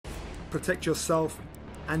protect yourself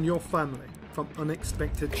and your family from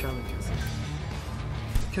unexpected challenges.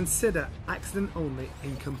 Consider accident-only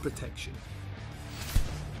income protection.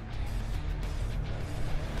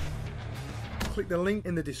 Click the link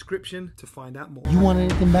in the description to find out more. You want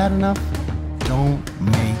anything bad enough? Don't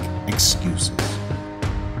make excuses.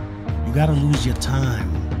 You gotta lose your time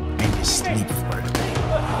and your sleep for it.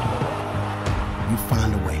 You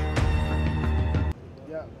find a way.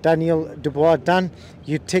 Daniel Dubois, Dan,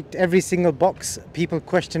 you ticked every single box people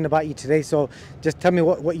questioned about you today, so just tell me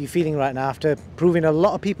what you're feeling right now after proving a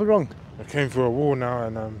lot of people wrong. I came through a wall now,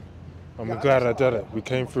 and I'm glad I did it. We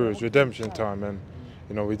came through, it's redemption time, and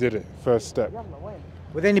you know, we did it, first step.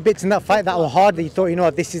 Were there any bits in that fight that were hard that you thought, you know,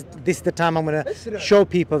 this is the time I'm going to show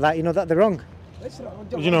people that, you know, that they're wrong?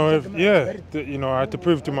 You know, you know, I had to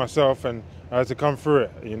prove to myself, and I had to come through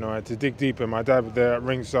it. You know, I had to dig deep, and my dad was there at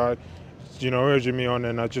ringside, you know, urging me on,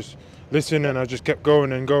 and I just listened, and I just kept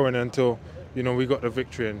going and going until, you know, we got the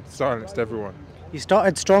victory and silenced everyone. You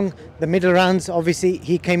started strong, the middle rounds, obviously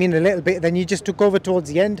he came in a little bit, then you just took over towards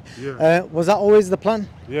the end. Yeah. Was that always the plan?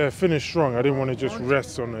 Yeah, finish strong. I didn't want to just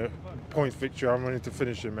rest on the points victory. I wanted to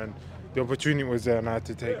finish him, and the opportunity was there, and I had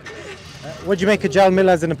to take it. What do you make of Jarrell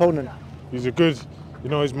Miller as an opponent? He's a good, you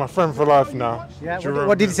know, he's my friend for life now. Yeah.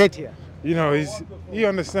 What did he say to you? You know, he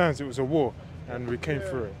understands it was a war, and we came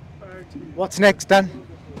through it. What's next, Dan?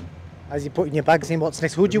 As you're putting your bags in, what's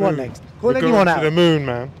next? Who do you want next? Call anyone out. To the moon,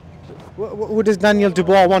 man. Who does Daniel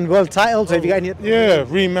Dubois want? World titles? Have you got any? Yeah,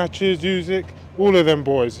 rematches, Usyk, all of them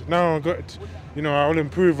boys. Now I've got, you know, I'll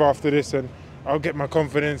improve after this, and I'll get my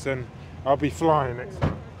confidence, and I'll be flying next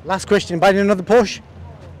time. Last question, buying another Porsche?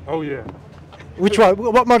 Oh yeah. Which one?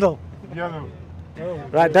 What model? Yellow.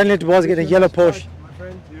 Right, Daniel Dubois getting a yellow Porsche.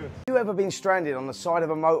 Have you ever been stranded on the side of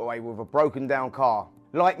a motorway with a broken down car?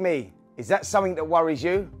 Like me, is that something that worries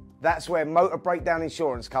you? That's where motor breakdown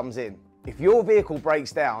insurance comes in. If your vehicle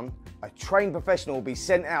breaks down, a trained professional will be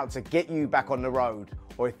sent out to get you back on the road.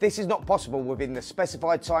 Or if this is not possible within the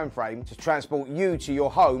specified time frame, to transport you to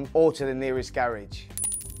your home or to the nearest garage.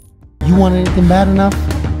 You want anything bad enough?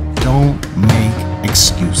 Don't make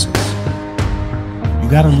excuses. You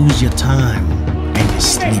gotta lose your time and your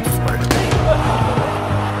sleep for it.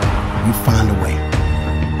 You find a way.